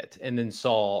 shit. And then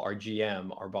Saul, our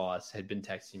GM, our boss, had been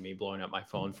texting me, blowing up my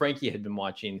phone. Frankie had been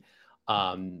watching,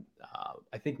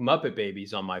 I think, Muppet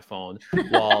Babies on my phone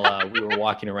while we were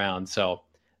walking around. So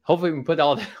hopefully we can put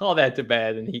all that to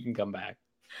bed and he can come back.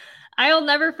 I'll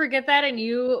never forget that. And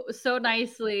you so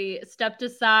nicely stepped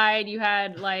aside. You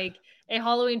had like a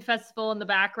Halloween festival in the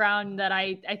background that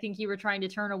I think you were trying to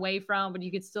turn away from, but you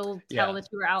could still tell that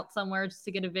you were out somewhere just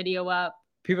to get a video up.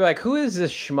 People are like, who is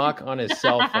this schmuck on his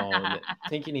cell phone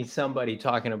thinking he's somebody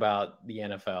talking about the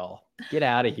NFL? Get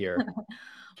out of here.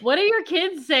 What do your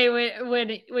kids say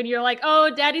when you're like,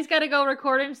 oh, daddy's got to go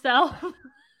record himself?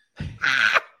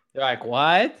 They're like,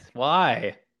 what?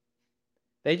 Why?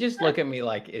 They just look at me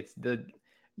like it's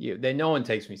no one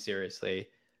takes me seriously.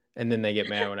 And then they get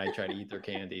mad when I try to eat their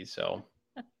candy. So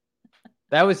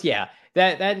that was,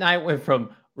 that night went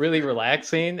from really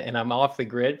relaxing and I'm off the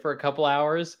grid for a couple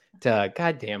hours to,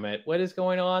 God damn it, what is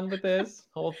going on with this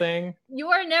whole thing? You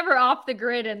are never off the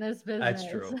grid in this business.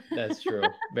 That's true.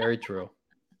 Very true.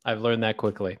 I've learned that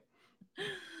quickly.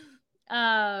 So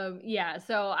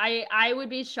I would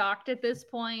be shocked at this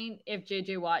point if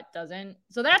JJ Watt doesn't.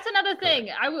 So that's another thing.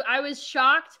 I was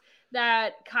shocked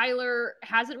that Kyler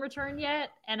hasn't returned yet,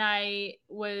 and I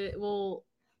will.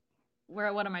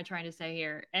 What am I trying to say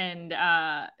here? And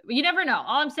you never know.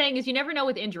 All I'm saying is you never know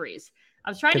with injuries. I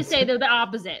was trying to say the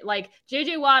opposite. Like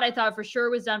JJ Watt, I thought for sure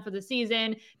was done for the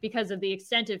season because of the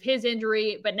extent of his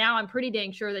injury, but now I'm pretty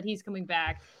dang sure that he's coming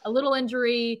back. A little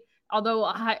injury, although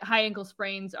high ankle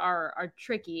sprains are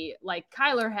tricky, like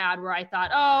Kyler had, where I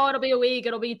thought, oh, it'll be a week,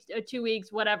 it'll be 2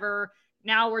 weeks, whatever.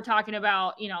 Now we're talking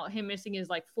about, him missing his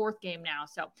fourth game now.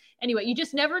 So anyway, you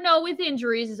just never know with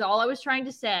injuries is all I was trying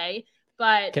to say.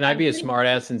 But can I be a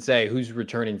smartass and say who's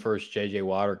returning first, JJ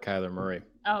Watt or Kyler Murray?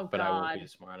 Oh, but God. I won't be a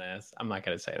smartass. I'm not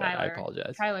going to say that. I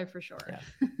apologize. Kyler for sure. Yeah,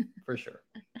 for sure.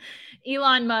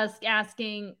 Elon Musk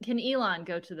asking, can Elon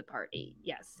go to the party?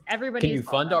 Yes. Everybody. Can you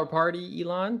fund our party,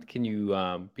 Elon? Can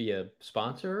you be a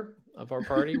sponsor? of our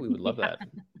party, we would love that.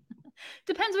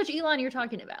 Depends which Elon you're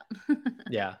talking about.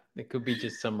 Yeah, it could be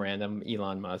just some random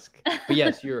Elon Musk. But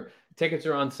yes, your tickets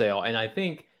are on sale, and I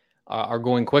think are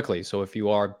going quickly. So if you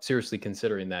are seriously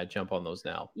considering that, jump on those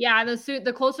now. Yeah,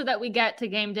 the closer that we get to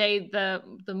game day,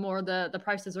 the more the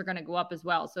prices are going to go up as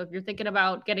well. So if you're thinking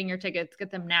about getting your tickets,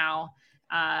 get them now.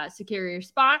 Secure your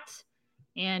spot,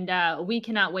 and we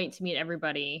cannot wait to meet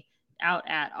everybody out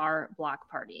at our block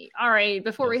party. All right,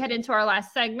 before we head into our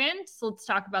last segment, let's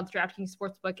talk about the DraftKings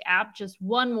Sportsbook app just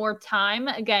one more time.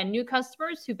 Again, new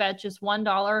customers who bet just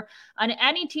 $1 on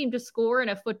any team to score in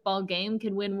a football game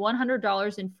can win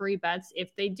 $100 in free bets.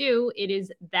 If they do, it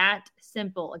is that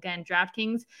simple. Again,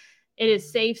 DraftKings, it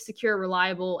is safe, secure,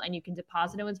 reliable, and you can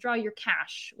deposit and withdraw your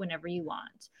cash whenever you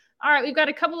want. All right, we've got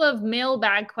a couple of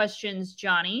mailbag questions,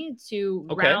 Johnny, to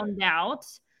round out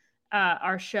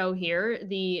our show here,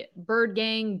 the Bird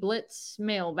Gang Blitz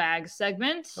mailbag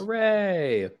segment.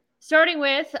 Hooray! Starting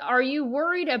with, are you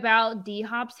worried about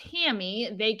D-Hop's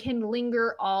hammy? They can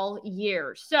linger all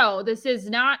year. So this is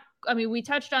not, I mean, we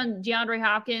touched on DeAndre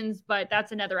Hopkins, but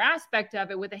that's another aspect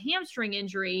of it with a hamstring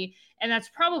injury. And that's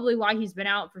probably why he's been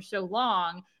out for so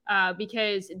long,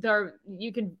 because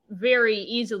you can very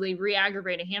easily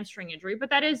re-aggravate a hamstring injury. But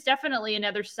that is definitely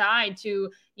another side to,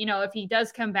 if he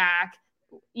does come back,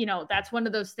 that's one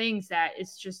of those things that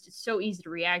it's so easy to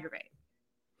re-aggravate.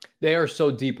 They are so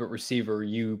deep at receiver,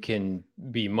 you can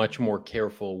be much more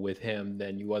careful with him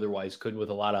than you otherwise could with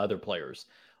a lot of other players.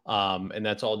 And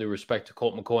that's all due respect to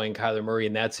Colt McCoy and Kyler Murray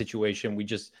in that situation. We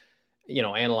just,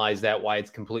 analyze that, why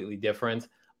it's completely different.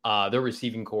 Their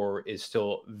receiving core is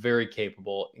still very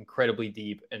capable, incredibly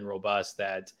deep and robust,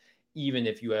 that even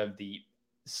if you have the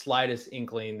slightest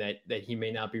inkling that he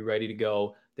may not be ready to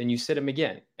go, then you sit him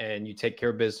again and you take care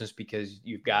of business because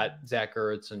you've got Zach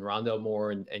Ertz and Rondale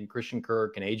Moore and Christian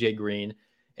Kirk and AJ Green.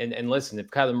 And listen, if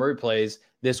Kyler Murray plays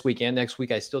this week and next week,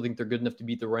 I still think they're good enough to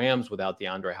beat the Rams without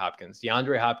DeAndre Hopkins.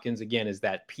 DeAndre Hopkins, again, is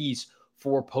that piece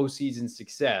for postseason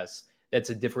success. That's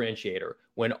a differentiator.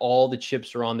 When all the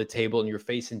chips are on the table and you're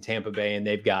facing Tampa Bay and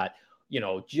they've got,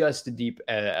 just a deep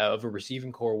of a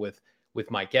receiving core with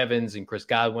Mike Evans and Chris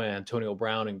Godwin, Antonio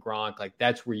Brown and Gronk, like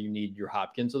that's where you need your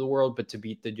Hopkins of the world. But to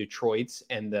beat the Detroits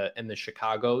and the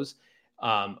Chicagos,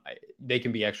 they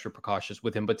can be extra precautious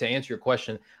with him. But to answer your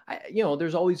question,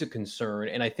 there's always a concern.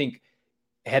 And I think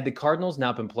had the Cardinals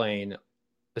not been playing,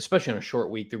 especially on a short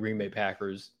week, the Green Bay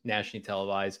Packers nationally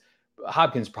televised,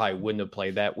 Hopkins probably wouldn't have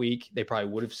played that week. They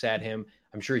probably would have sat him.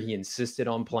 I'm sure he insisted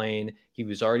on playing. He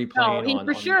was already playing.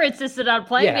 He sure insisted on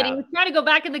playing, but he was trying to go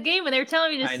back in the game and they were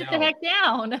telling me to sit the heck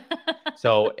down.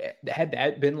 So had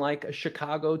that been like a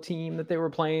Chicago team that they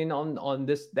were playing on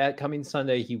that coming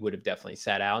Sunday, he would have definitely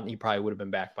sat out and he probably would have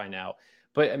been back by now.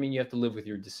 But I mean, you have to live with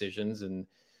your decisions, and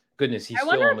goodness, I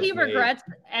wonder if he regrets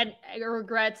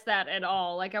that at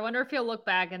all. Like, I wonder if he'll look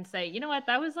back and say, you know what,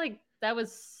 that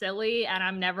was silly, and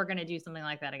I'm never going to do something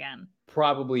like that again.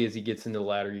 Probably as he gets into the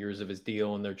latter years of his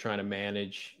deal and they're trying to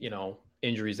manage,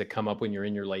 injuries that come up when you're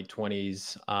in your late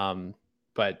 20s.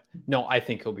 But no, I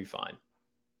think he'll be fine.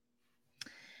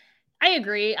 I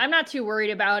agree. I'm not too worried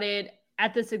about it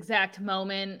at this exact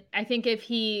moment. I think if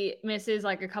he misses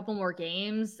like a couple more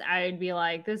games, I'd be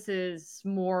like, this is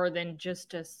more than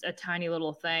just a tiny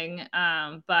little thing.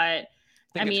 But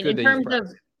I mean, in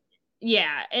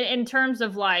terms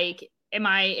of like,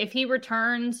 if he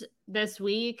returns this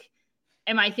week,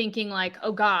 am I thinking like,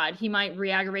 oh God, he might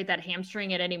re-aggravate that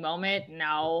hamstring at any moment?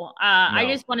 No. I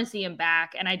just want to see him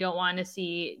back, and I don't want to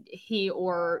see he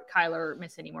or Kyler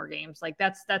miss any more games. Like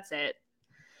that's it.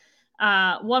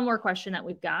 One more question that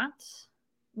we've got.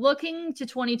 Looking to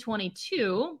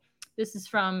 2022, this is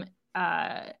from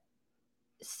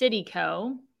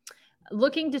Cityco.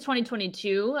 Looking to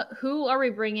 2022, who are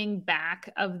we bringing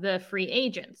back of the free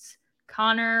agents?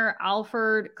 Connor,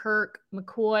 Alford, Kirk,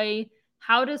 McCoy.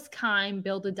 How does Keim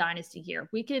build a dynasty here?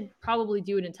 We could probably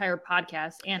do an entire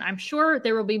podcast, and I'm sure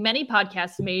there will be many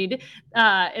podcasts made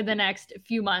in the next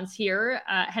few months here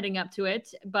heading up to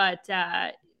it. But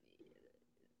I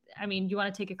mean, do you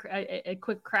want to take a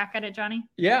quick crack at it, Johnny?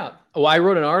 Yeah. Well, I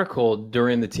wrote an article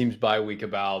during the team's bye week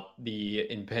about the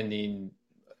impending,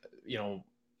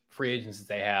 free agents that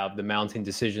they have, the mounting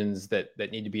decisions that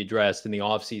need to be addressed in the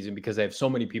offseason, because they have so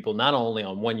many people not only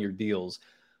on one-year deals,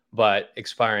 but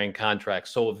expiring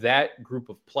contracts. So of that group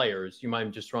of players, you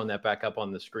mind just throwing that back up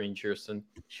on the screen, Kirsten?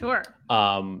 Sure.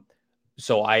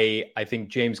 So I think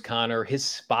James Conner, his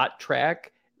spot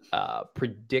track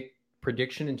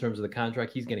prediction in terms of the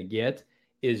contract he's going to get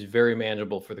is very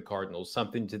manageable for the Cardinals,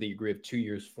 something to the degree of 2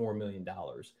 years, $4 million.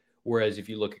 Whereas if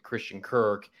you look at Christian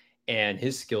Kirk and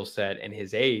his skill set and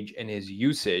his age and his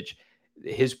usage,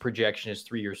 his projection is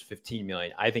 3 years, $15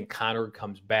 million. I think Connor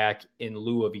comes back in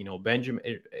lieu of Eno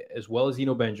Benjamin, as well as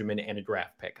Eno Benjamin and a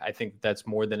draft pick. I think that's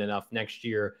more than enough next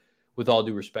year, with all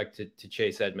due respect to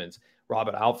Chase Edmonds.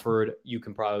 Robert Alford, you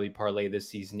can probably parlay this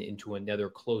season into another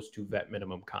close to vet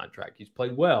minimum contract. He's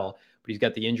played well, but he's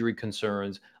got the injury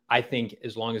concerns. I think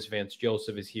as long as Vance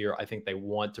Joseph is here, I think they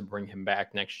want to bring him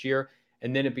back next year.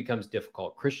 And then it becomes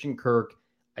difficult. Christian Kirk,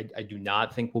 I do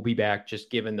not think will be back, just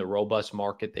given the robust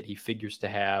market that he figures to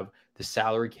have. The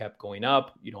salary cap going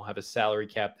up. You don't have a salary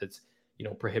cap that's,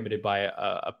 prohibited by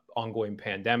a ongoing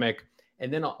pandemic.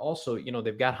 And then also,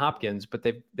 they've got Hopkins, but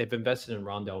they've invested in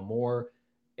Rondell Moore.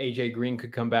 AJ Green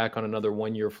could come back on another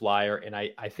 1-year flyer. And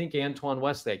I think Antoine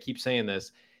Wesley, I keep saying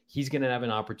this, he's going to have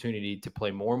an opportunity to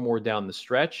play more and more down the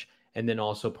stretch, and then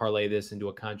also parlay this into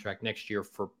a contract next year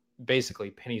for basically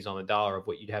pennies on the dollar of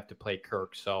what you'd have to play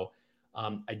Kirk. So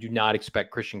I do not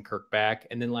expect Christian Kirk back.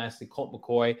 And then lastly, Colt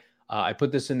McCoy. I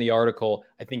put this in the article.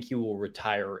 I think he will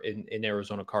retire in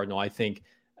Arizona Cardinal. I think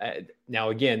now,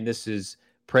 again, this is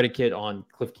predicate on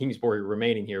Cliff Kingsbury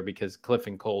remaining here, because Cliff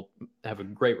and Colt have a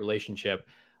great relationship.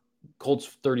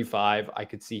 Colt's 35. I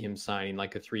could see him signing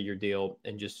like a 3-year deal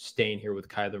and just staying here with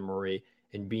Kyler Murray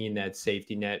and being that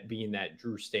safety net, being that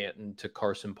Drew Stanton to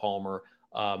Carson Palmer,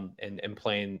 and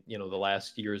playing, the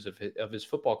last years of his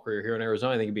football career here in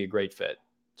Arizona. I think it'd be a great fit.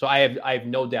 So I have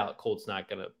no doubt Colt's not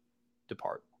going to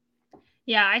depart.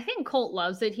 Yeah, I think Colt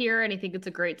loves it here, and I think it's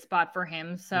a great spot for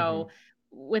him. So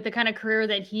with the kind of career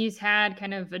that he's had,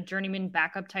 kind of a journeyman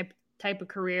backup type of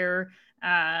career,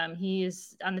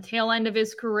 he's on the tail end of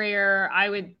his career. I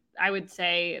would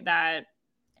say that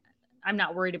I'm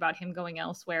not worried about him going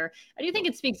elsewhere. I do think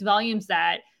it speaks volumes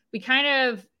that we kind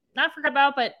of not forgot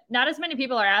about, but not as many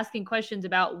people are asking questions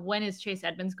about when is Chase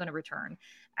Edmonds going to return.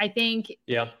 I think,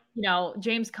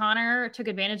 James Conner took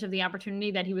advantage of the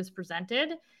opportunity that he was presented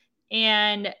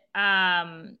and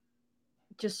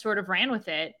just sort of ran with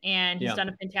it. And he's done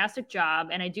a fantastic job.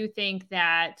 And I do think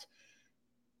that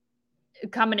a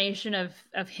combination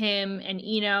of him and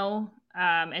Eno,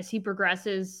 as he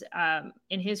progresses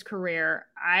in his career,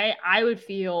 I would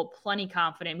feel plenty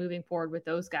confident moving forward with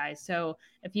those guys. So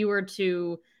if you were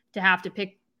to have to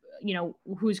pick,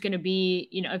 who's going to be,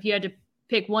 if you had to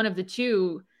pick one of the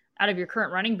two out of your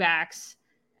current running backs,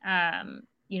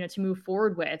 to move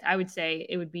forward with, I would say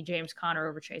it would be James Conner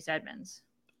over Chase Edmonds.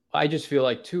 I just feel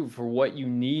like, too, for what you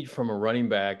need from a running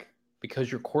back,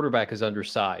 because your quarterback is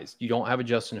undersized, you don't have a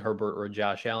Justin Herbert or a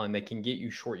Josh Allen that can get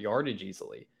you short yardage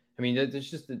easily. I mean,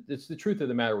 it's the truth of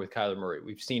the matter with Kyler Murray.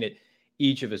 We've seen it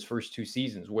each of his first 2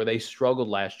 seasons where they struggled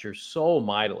last year so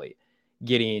mightily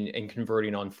getting and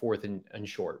converting on 4th and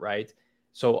short, right?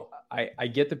 So I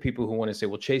get the people who want to say,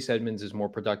 well, Chase Edmonds is more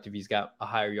productive. He's got a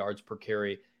higher yards per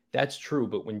carry. That's true.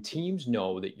 But when teams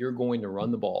know that you're going to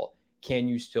run the ball, can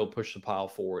you still push the pile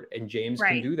forward? And James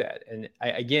can do that. And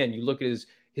again, you look at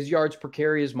his yards per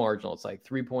carry is marginal. It's like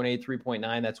 3.8,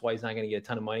 3.9. That's why he's not going to get a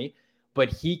ton of money. But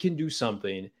he can do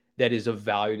something that is of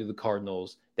value to the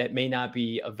Cardinals that may not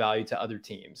be of value to other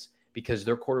teams because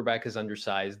their quarterback is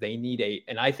undersized. They need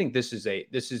and I think this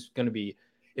is going to be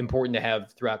important to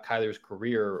have throughout Kyler's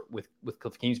career with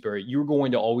Cliff Kingsbury. You're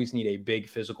going to always need a big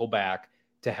physical back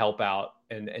to help out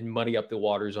and muddy up the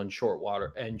waters on short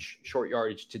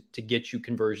yardage to get you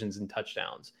conversions and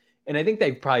touchdowns. And I think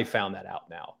they've probably found that out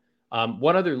now.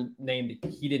 One other name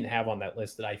that he didn't have on that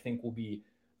list that I think will be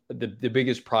the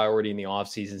biggest priority in the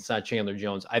offseason, it's not Chandler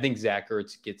Jones. I think Zach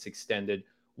Ertz gets extended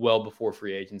well before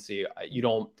free agency. You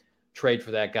don't trade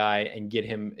for that guy and get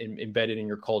him embedded in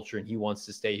your culture and he wants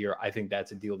to stay here. I think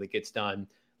that's a deal that gets done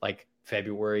like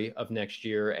February of next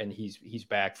year, and he's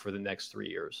back for the next 3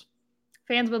 years.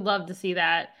 Fans would love to see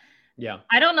that. Yeah.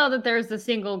 I don't know that there's a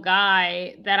single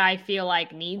guy that I feel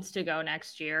like needs to go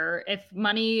next year. If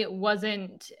money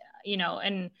wasn't,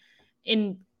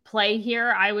 in play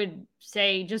here, I would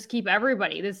say just keep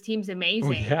everybody. This team's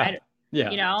amazing.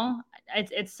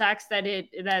 It sucks that it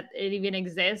even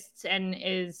exists and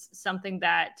is something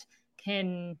that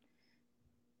can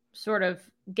sort of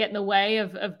get in the way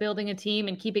of building a team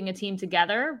and keeping a team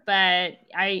together. But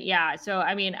I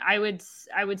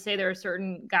would say there are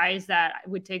certain guys that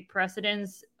would take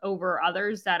precedence over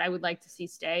others that I would like to see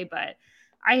stay. But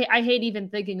I hate even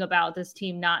thinking about this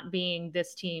team not being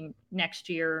this team next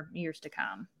year, years to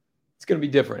come. It's going to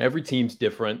be different. Every team's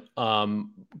different.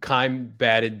 Keim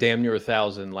batted damn near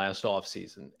 1,000 last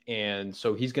offseason. And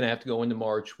so he's going to have to go into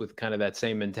March with kind of that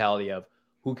same mentality of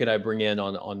who could I bring in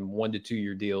on 1 to 2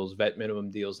 year deals, vet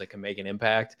minimum deals that can make an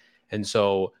impact. And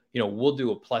so, we'll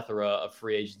do a plethora of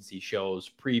free agency shows,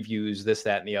 previews, this,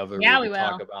 that, and the other. Yeah, we will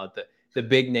talk about the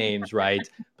big names, right?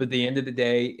 But at the end of the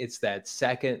day, it's that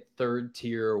second, third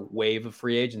tier wave of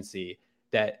free agency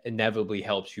that inevitably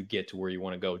helps you get to where you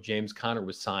want to go. James Conner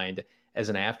was signed as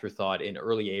an afterthought in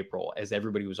early April, as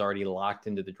everybody was already locked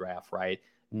into the draft, right?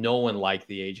 No one liked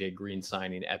the AJ Green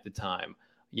signing at the time.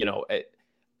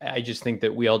 I just think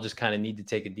that we all just kind of need to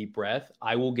take a deep breath.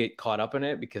 I will get caught up in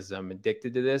it because I'm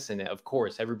addicted to this. And of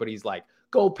course, everybody's like,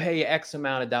 go pay X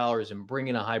amount of dollars and bring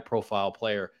in a high profile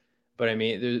player. But I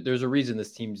mean, there's a reason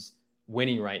this team's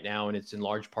winning right now. And it's in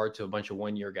large part to a bunch of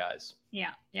 1-year guys.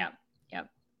 Yeah.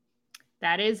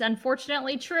 That is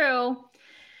unfortunately true. All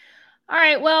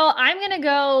right. Well, I'm going to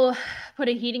go put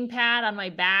a heating pad on my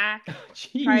back.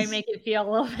 Try and make it feel a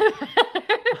little bit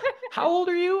better. How old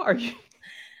are you?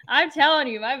 I'm telling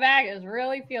you, my back is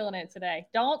really feeling it today.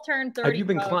 Don't turn 30.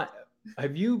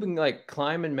 Have you been like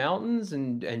climbing mountains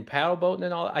and paddle boating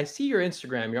and all? I see your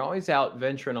Instagram. You're always out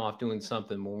venturing off doing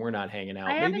something when we're not hanging out.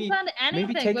 I haven't done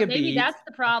anything, but maybe that's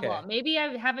the problem. Okay. Maybe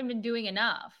I haven't been doing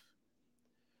enough.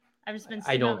 I've just been.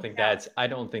 I don't think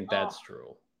that's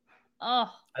true.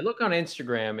 Oh. I look on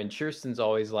Instagram and Kirsten's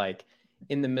always like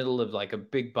in the middle of like a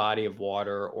big body of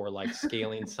water or like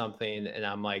scaling something, and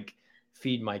I'm like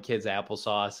feed my kids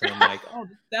applesauce, and I'm like, oh,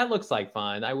 that looks like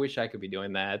fun. I wish I could be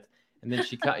doing that. And then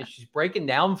she's breaking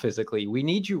down physically. We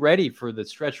need you ready for the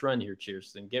stretch run here,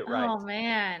 Kirsten. Get right. Oh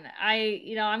man,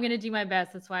 I'm going to do my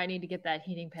best. That's why I need to get that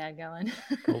heating pad going.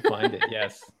 Go find it.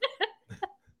 Yes.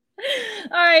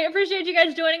 All right. Appreciate you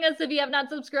guys joining us. If you have not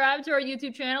subscribed to our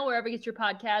YouTube channel, wherever you get your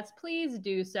podcasts, please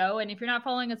do so. And if you're not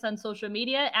following us on social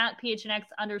media at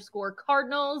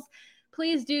PHNX_Cardinals,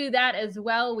 please do that as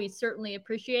well. We certainly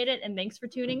appreciate it. And thanks for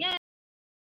tuning in.